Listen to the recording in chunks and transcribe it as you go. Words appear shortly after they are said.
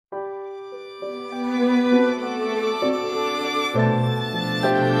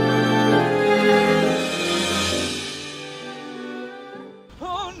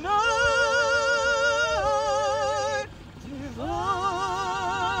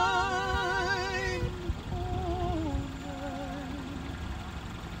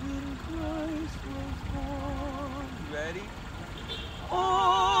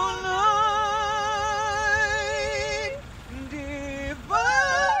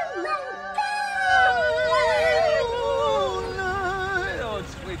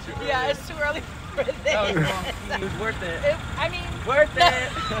It was worth it. I mean, Worth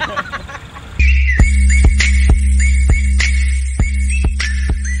it.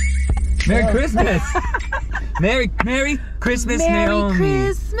 Merry Christmas. Merry Christmas,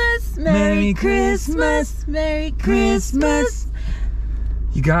 Naomi. Merry Christmas, Merry Christmas.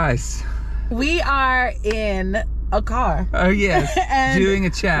 You guys. We are in a car. Oh yes, doing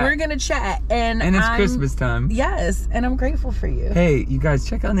a chat. We're gonna chat, and it's Christmas time. Yes, and I'm grateful for you. Hey, you guys,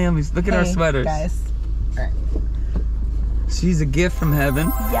 check out Naomi's. Look at our sweaters, guys. All right. She's a gift from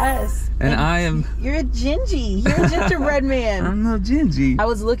heaven. Yes. And I am. You're a gingy. You're a gingerbread man. I'm no gingy. I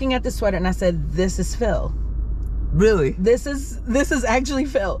was looking at the sweater and I said, "This is Phil." Really? This is actually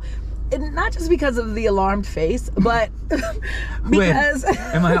Phil. And not just because of the alarmed face, but because... Wait,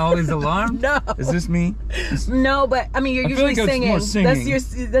 am I always alarmed? No. Is this me? No, but I mean, you're usually singing. More singing.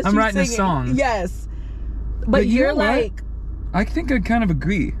 That's I'm writing singing. a song. Yes. But you're like... I think I kind of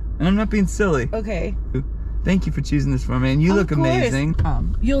agree. And I'm not being silly. Okay. Thank you for choosing this for me. And you look amazing.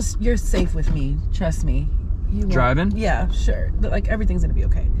 You're safe with me. Trust me. You driving? Yeah, sure. But like everything's gonna be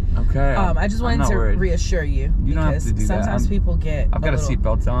okay. Okay. I just wanted to reassure you. You don't have to do that. Sometimes people get. I've got a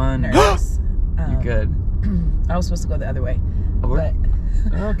seatbelt on. Nervous. You're good. I was supposed to go the other way. But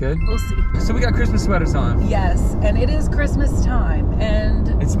oh, good. We'll see. So we got Christmas sweaters on. Yes, and it is Christmas time, and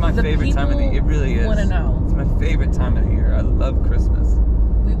it's my favorite time of the year. It really is. Want to know? It's my favorite time of the year. I love Christmas.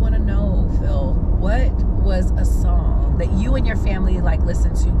 We want to know, Phil, what was a song that you and your family like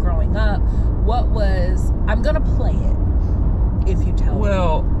listened to growing up? What was? I'm gonna play it if you tell me.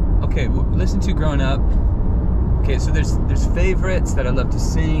 Well, okay. Listen to growing up. Okay, so there's favorites that I love to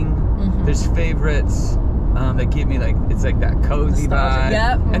sing. Mm-hmm. There's favorites that give me like, it's like that cozy vibe.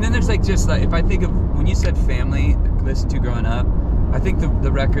 Yep. And then there's like just like, if I think of when you said family, listen to growing up, I think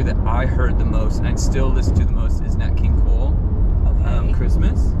the record that I heard the most and I still listen to the most is Nat King Cole,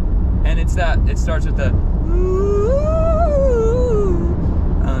 Christmas. And it's that, it starts with the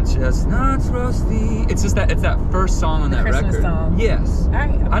chestnuts roasty. It's just that, it's that first song on that Christmas record. Song. Yes. All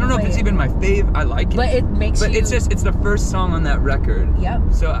right. I don't know if it's even my fave. I like it. But it makes But it's just, it's the first song on that record. Yep.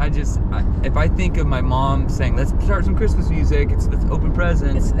 So if I think of my mom saying, let's start some Christmas music, let's open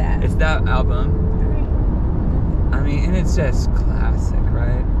presents. It's that. It's that album. All right. I mean, and it's just classic,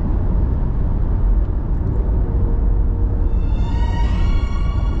 right?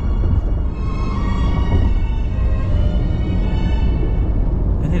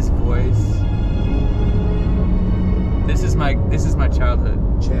 His voice. This is my childhood.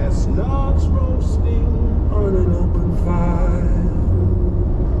 Chestnuts roasting on an open fire.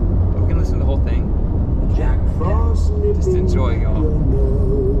 We can listen to the whole thing. Jack Frost. Just enjoy, y'all.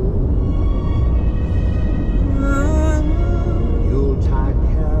 Yuletide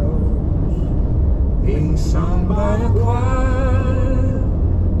carols being sung by a choir,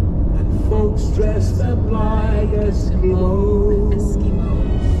 and folks dressed up like Eskimos.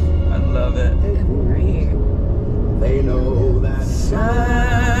 I love it. Right here. They know that Santa's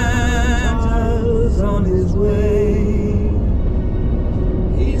on his way.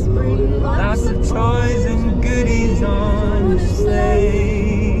 He's loaded Lots of toys and goodies on his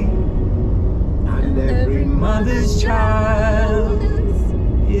sleigh. and every Mother's child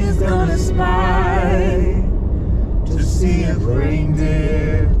is gonna spy to see if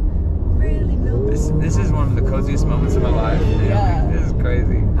reindeer. This is one of the coziest moments of my life. Yeah. This is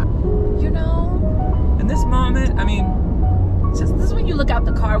crazy. You know. In this moment, I mean, Just this is when you look out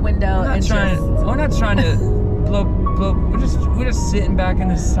the car window we're not trying to blow. We're just sitting back in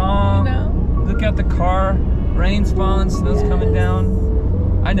the song. You know? Look out the car. Rain's falling, snow's coming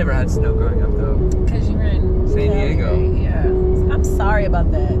down. I never had snow growing up though. Because you were in San Diego. Yeah. I'm sorry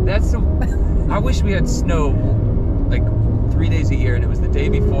about that. I wish we had snow like 3 days a year, and it was the day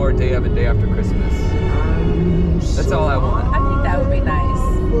before, day of, and day after Christmas. That's all I want. I think that would be nice.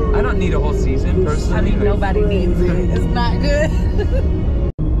 I don't need a whole season personally. I mean, nobody needs it. It's not good.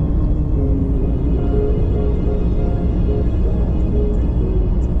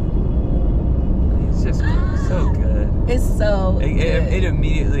 It's just so good. It's so good. It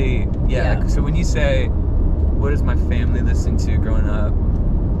immediately, yeah. So when you say, what does my family listen to growing up?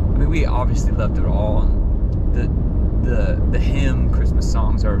 I mean, we obviously loved it all. The hymn Christmas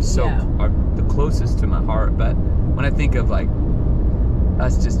songs are the closest to my heart. But when I think of like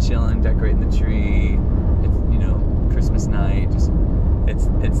us just chilling, decorating the tree, it's, you know, Christmas night, just it's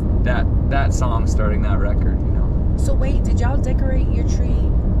that song starting that record, you know. So wait, did y'all decorate your tree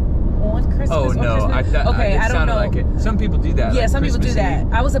on Christmas? Oh no, I don't know. Like it. Some people do that. Yeah, like some people do that.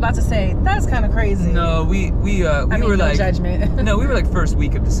 I was about to say that's kind of crazy. No, we were no like judgment. No, we were like first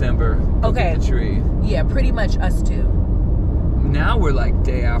week of December. Okay. The tree. Yeah, pretty much us too. now we're like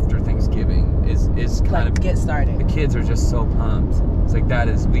day after Thanksgiving is kind of get started. The kids are just so pumped. It's like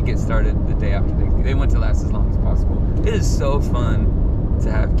we get started the day after Thanksgiving. They want to last as long as possible. It is so fun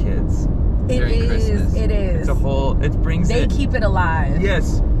to have kids during Christmas. It is. They keep it alive.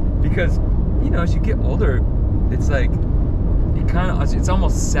 Yes, because as you get older, it's like it's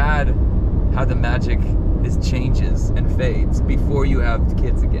almost sad how the magic changes and fades before you have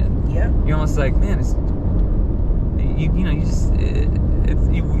kids again. Yeah. You're almost like, man, you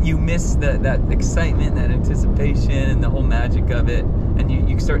miss that excitement, that anticipation, and the whole magic of it, and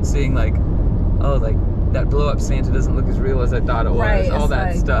you start seeing like, oh, like that blow up Santa doesn't look as real as I thought it was. Right, all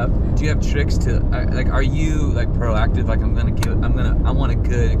that stuff. Do you have tricks to like? Are you like proactive? Like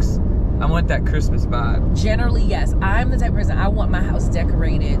I want that Christmas vibe. Generally, yes. I'm the type of person, I want my house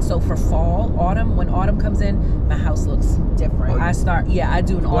decorated. So for fall, autumn, when autumn comes in, my house looks different. I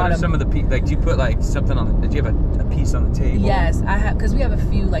do an autumn. What are some of the like? Do you put like something on? Do you have a piece on the table? Yes, I have, because we have a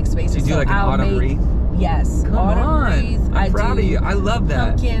few like spaces. Do you do like an autumn wreath? Yes, autumn wreath. I'm proud of you. I love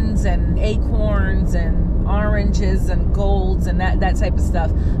that. Pumpkins and acorns and oranges and golds and that type of stuff,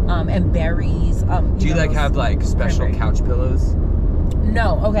 and berries. Do you like have like special couch pillows?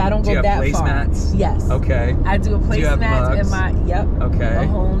 No, okay, I don't go that far. Placemats? Yes. Okay. I do a placemat in my Okay. the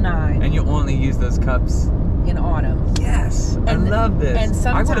whole 9. And you only use those cups in autumn. Yes. I love this. And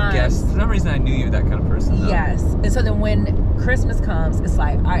sometimes I would have guessed. For some reason I knew you were that kind of person. Though. Yes. And so then when Christmas comes, it's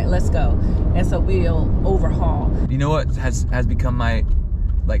like, all right, let's go. And so we'll overhaul. You know what has become my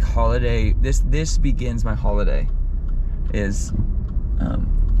like holiday? This begins my holiday. Is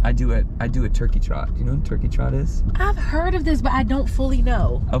I do a turkey trot. Do you know what a turkey trot is? I've heard of this, but I don't fully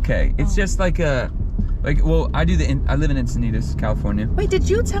know. Okay, it's just like I live in Encinitas, California. Wait, did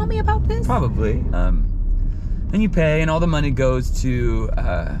you tell me about this? Probably. And you pay, and all the money goes to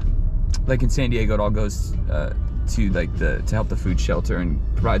like in San Diego, it all goes to like to help the food shelter and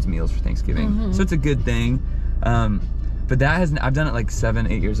provides meals for Thanksgiving. Mm-hmm. So it's a good thing. But I've done it like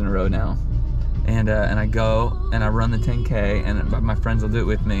 7-8 years in a row now. And I go and I run the 10K, and my friends will do it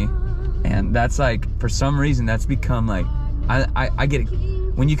with me, and that's like, for some reason, that's become like, I get it.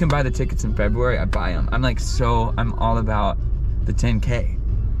 When you can buy the tickets in February, I buy them. I'm all about the 10K,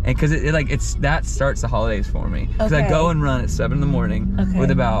 and because that starts the holidays for me. Because I go and run at 7 in the morning with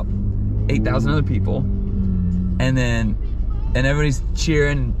about 8,000 other people, and everybody's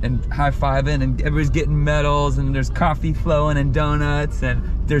cheering and high-fiving, and everybody's getting medals, and there's coffee flowing and donuts, and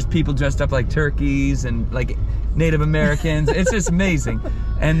there's people dressed up like turkeys and like Native Americans. It's just amazing.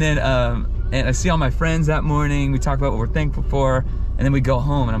 And then and I see all my friends that morning. We talk about what we're thankful for, and then we go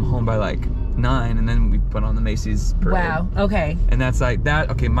home, and I'm home by like 9, and then we put on the Macy's parade. Wow, okay. And that's like that.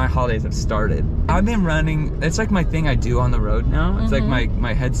 Okay, my holidays have started. I've been running. It's like my thing I do on the road now. It's like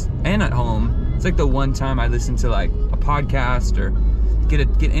my head's, and at home. It's like the one time I listen to like a podcast or get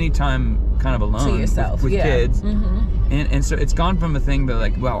any time kind of alone to yourself with kids. And so it's gone from a thing that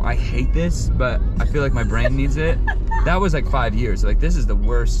like, wow, I hate this, but I feel like my brain needs it. That was like 5 years. Like, this is the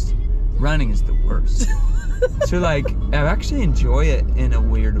worst. Running is the worst. So like, I actually enjoy it in a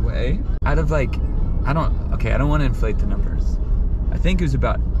weird way. Out of like, I don't want to inflate the numbers. I think it was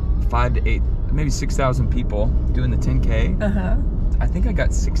about 5 to 8, maybe 6,000 people doing the 10K. I think I got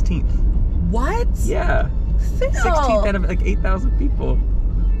 16th. What? Yeah. Phil. 16th out of like 8,000 people.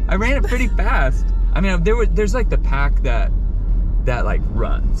 I ran it pretty fast. I mean, there's like the pack that like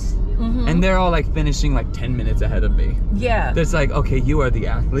runs, and they're all like finishing like 10 minutes ahead of me. Yeah. There's like, okay, you are the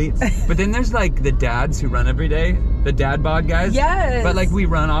athletes, but then there's like the dads who run every day, the dad bod guys. Yes. But like, we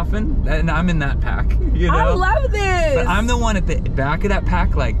run often, and I'm in that pack. You know. I love this. But I'm the one at the back of that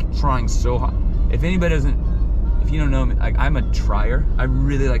pack, like trying so hard. If you don't know me, like, I'm a trier. I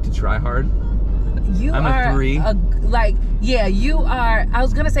really like to try hard. I'm a 3. You are. I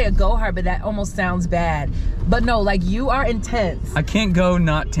was gonna say a go hard, but that almost sounds bad. But no, like, you are intense. I can't go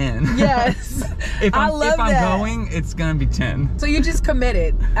not 10. Yes. if I'm going, it's gonna be 10. So you're just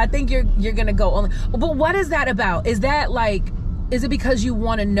committed. I think you're gonna go only. But what is that about? Is that like? Is it because you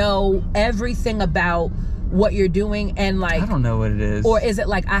want to know everything about what you're doing, and like, I don't know what it is. Or is it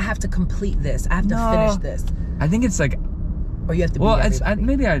like, I have to complete this, I have to finish this? I think it's like, or you have to be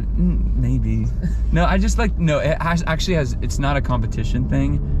maybe. No, I just like, no, it actually has, it's not a competition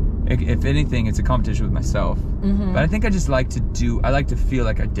thing. If anything, it's a competition with myself. But I think I just like I like to feel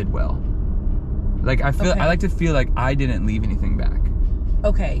like I did well. Like, I like to feel like I didn't leave anything back.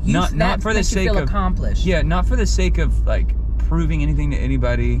 Okay. Not for the sake of accomplished. Yeah, not for the sake of like proving anything to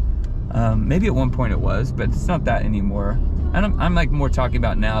anybody. Maybe at one point it was, but it's not that anymore. And I'm like more talking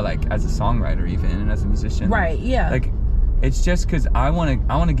about now, like as a songwriter even, and as a musician. Right, yeah. Like, It's just because I want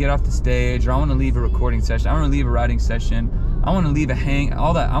to get off the stage, or I want to leave a recording session. I want to leave a writing session. I want to leave a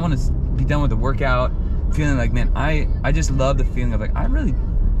all that. I want to be done with the workout, feeling like, man, I just love the feeling of like, I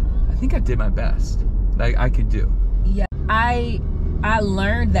think I did my best. Like I could do. Yeah, I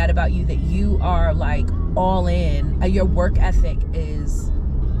learned that about you, that you are like all in. Your work ethic is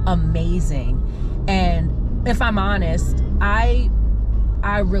amazing, and if I'm honest, I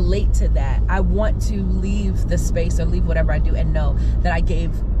relate to that. I want to leave the space or leave whatever I do and know that I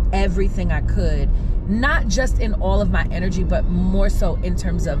gave everything I could, not just in all of my energy, but more so in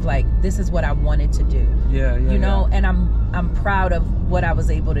terms of like, this is what I wanted to do. Yeah, you know, and I'm proud of what I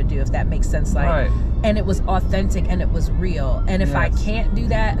was able to do, if that makes sense. Like, right. And it was authentic and it was real. And if I can't do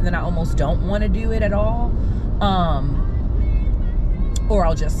that, then I almost don't want to do it at all. Or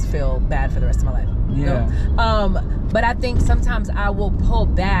I'll just feel bad for the rest of my life. Yeah. But I think sometimes I will pull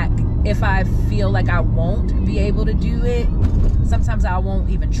back if I feel like I won't be able to do it. Sometimes I won't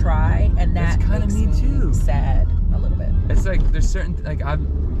even try, and that makes me too sad a little bit. It's like there's certain, like I've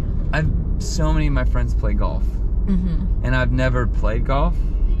so many of my friends play golf, and I've never played golf,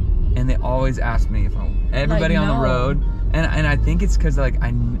 and they always ask me if everybody like, on the road, and I think it's because like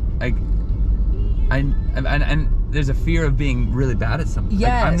and there's a fear of being really bad at something.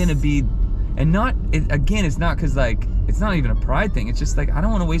 Yes. Like, I'm gonna be. And again, it's not because like, it's not even a pride thing. It's just like, I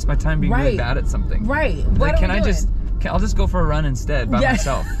don't want to waste my time being really bad at something. Right. Like, I'll just go for a run instead by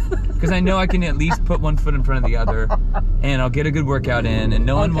myself. Because I know I can at least put one foot in front of the other, and I'll get a good workout in, and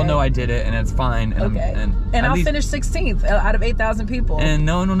no one will know I did it, and it's fine. And, and I'll finish 16th out of 8,000 people. And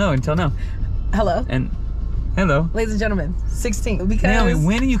no one will know until now. Hello. And hello. Ladies and gentlemen, 16th. Because Naomi,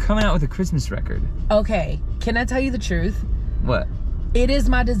 when are you coming out with a Christmas record? Okay. Can I tell you the truth? What? It is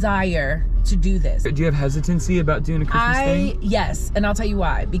my desire to do this. Do you have hesitancy about doing a Christmas thing? Yes, and I'll tell you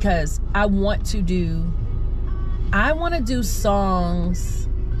why. Because I want to do songs.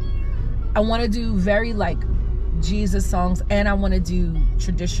 I want to do very like Jesus songs, and I want to do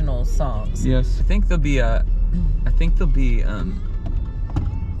traditional songs. Yes. I think there'll be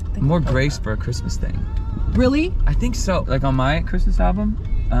more grace for a Christmas thing. Really? I think so. Like on my Christmas album,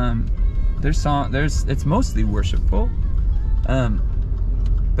 it's mostly worshipful.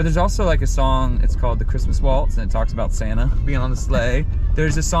 But there's also like a song, it's called The Christmas Waltz, and it talks about Santa being on the sleigh.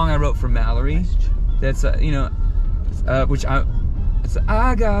 There's a song I wrote for Mallory that's, which it's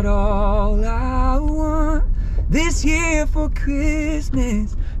I got all I want this year for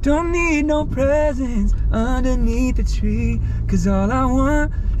Christmas. Don't need no presents underneath the tree, 'cause all I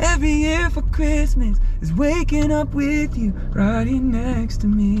want every year for Christmas is waking up with you right here next to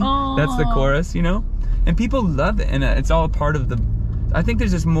me. Aww. That's the chorus, you know? And people love it, and it's all a part of the. I think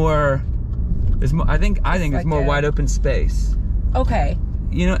there's just more. There's more. I think it's more wide open space. Okay.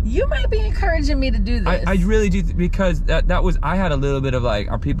 You know, you might be encouraging me to do this. I really do, because that was, I had a little bit of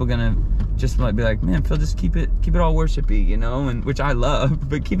like, are people gonna just like be like, man, Phil, just keep it all worshipy, you know, and which I love,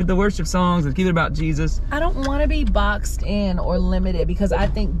 but keep it the worship songs and keep it about Jesus. I don't want to be boxed in or limited, because I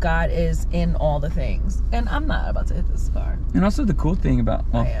think God is in all the things, and I'm not about to hit this car. And also the cool thing about,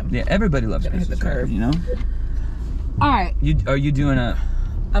 well, yeah, everybody loves Christmas records, you know. All right. Are you doing a?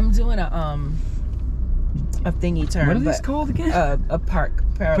 I'm doing a thingy turn. What are these called again? A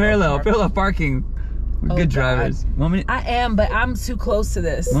parallel parking. We're good drivers. 1 minute. I am, but I'm too close to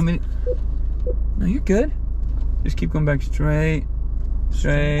this. 1 minute. No, you're good. Just keep going back straight.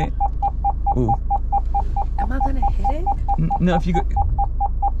 Ooh. Am I gonna hit it? No, if you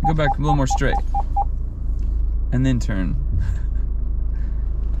go back a little more straight, and then turn.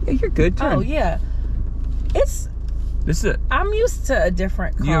 Yeah, you're good. Turn. Oh yeah. I'm used to a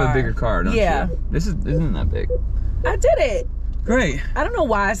different car. You have a bigger car, don't you? This isn't that big. I did it. Great. I don't know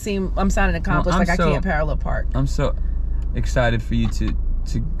why I'm sounding accomplished, I can't parallel park. I'm so excited for you to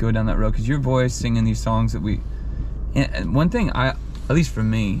go down that road, because your voice singing these songs that and one thing at least for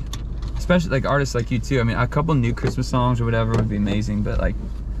me, especially like artists like you too, I mean, a couple new Christmas songs or whatever would be amazing, but like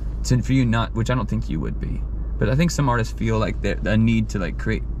for you not, which I don't think you would be, but I think some artists feel like a need to like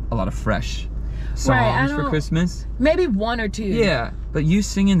create a lot of fresh songs for Christmas. Maybe one or two. Yeah, but you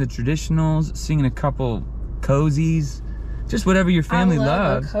singing the traditionals, singing a couple cozies, just whatever your family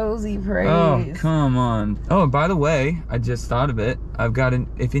loves. A cozy praise. Oh, come on. Oh, and by the way, I just thought of it.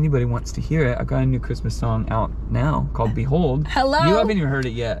 If anybody wants to hear it, I've got a new Christmas song out now called Behold. Hello. You haven't even heard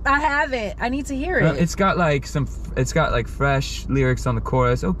it yet. I haven't. I need to hear it. It's got like fresh lyrics on the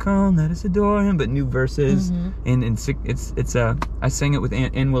chorus. Oh, come, let us adore him, but new verses. And I sang it with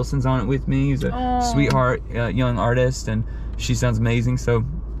Ann Wilson's on it with me. He's a sweetheart, young artist, and she sounds amazing. So,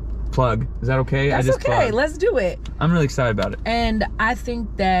 plug. Is that okay? That's okay. Let's do it. I'm really excited about it. And I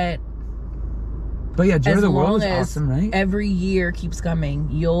think that But yeah, Joy as to the World long is as awesome, right? every year keeps coming,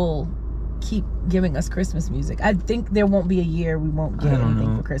 you'll keep giving us Christmas music. I think there won't be a year we won't get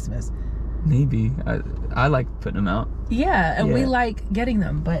anything for Christmas. Maybe. I like putting them out. Yeah, and we like getting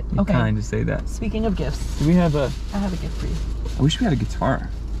them, but You kind of say that. Speaking of gifts, Do we have a... I have a gift for you. I wish we had a guitar.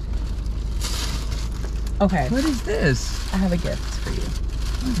 Okay. What is this? I have a gift for you.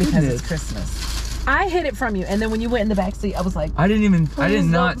 My Because goodness. it's Christmas. I hid it from you, and then when you went in the back seat, I was like, I did "Please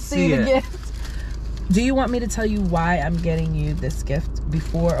not don't see the it. gift." Do you want me to tell you why I'm getting you this gift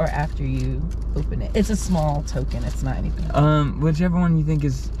before or after you open it? It's a small token. It's not anything. Whichever one you think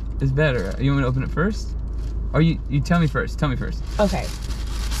is better. You want me to open it first? Or you tell me first. Tell me first. Okay.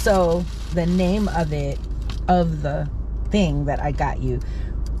 So the name of the thing that I got you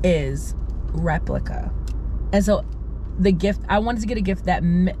is Replica. And so the gift, I wanted to get a gift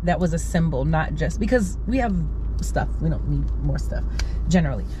that was a symbol, not just because we have stuff. We don't need more stuff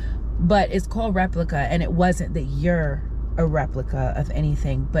generally. But it's called Replica, and it wasn't that you're a replica of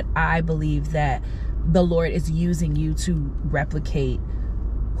anything, but I believe that the Lord is using you to replicate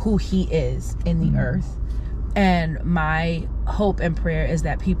who he is in the earth. And my hope and prayer is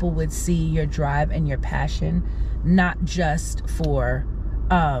that people would see your drive and your passion, not just for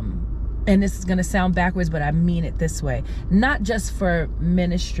and this is going to sound backwards, but I mean it this way, not just for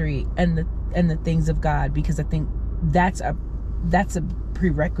ministry and the things of God, because I think that's a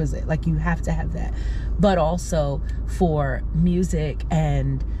prerequisite, like you have to have that, but also for music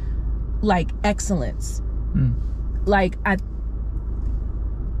and like excellence. Like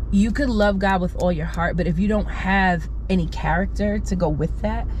you could love God with all your heart, but if you don't have any character to go with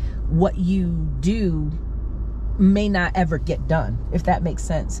that, what you do may not ever get done, if that makes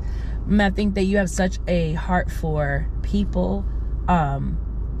sense. And I think that you have such a heart for people,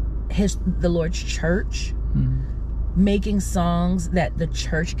 the Lord's church, making songs that the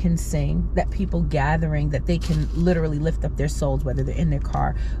church can sing, that people gathering, that they can literally lift up their souls, whether they're in their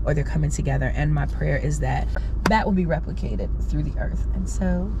car or they're coming together. And my prayer is that that will be replicated through the earth. And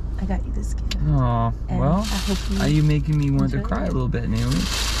so I got you this gift. Aw, well, I hope are you making me want to enjoy cry it. a little bit, Naomi?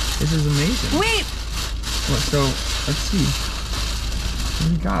 This is amazing. Wait! Well, so, let's see. What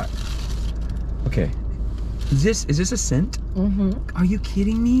do we got? Okay. Is this a scent? Are you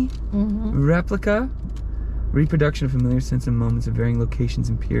kidding me? Replica? Reproduction of familiar scents and moments of varying locations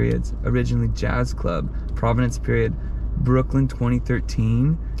and periods. Originally Jazz Club, Providence period, Brooklyn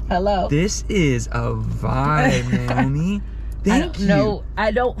 2013. Hello. This is a vibe, Naomi. Thank you.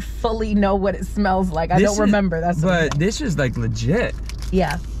 I don't fully know what it smells like. I don't remember. That's what I'm but this is like legit.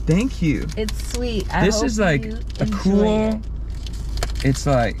 Yeah. Thank you. It's sweet. This is like a cool. It's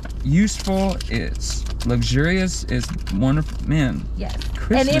like useful. It's luxurious. It's wonderful, man. Yes.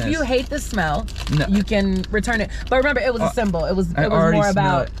 Christmas. And if you hate the smell, No. you can return it. But remember, it was a symbol. It was I more already about.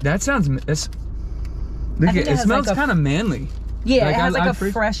 smell it. That sounds. Look, think it it has smells like a- kind of manly. Yeah, Like, it has I like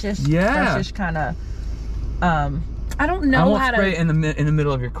a freshish kind of. I don't I know won't how to. spray it in the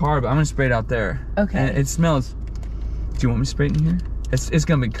middle of your car, but I'm gonna spray it out there. Okay. And it smells. Do you want me to spray it in here? It's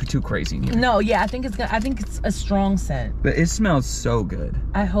gonna be too crazy in here. No, yeah, I think it's a strong scent. But it smells so good.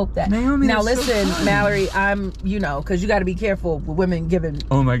 I hope that. Naomi, now that's so listen, fun. Mallory, I'm because you got to be careful with women giving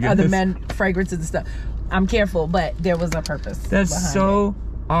Oh my goodness. other men fragrances and stuff. I'm careful, but there was a purpose. That's behind so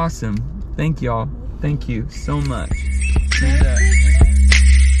awesome. Thank y'all. Thank you so much. And,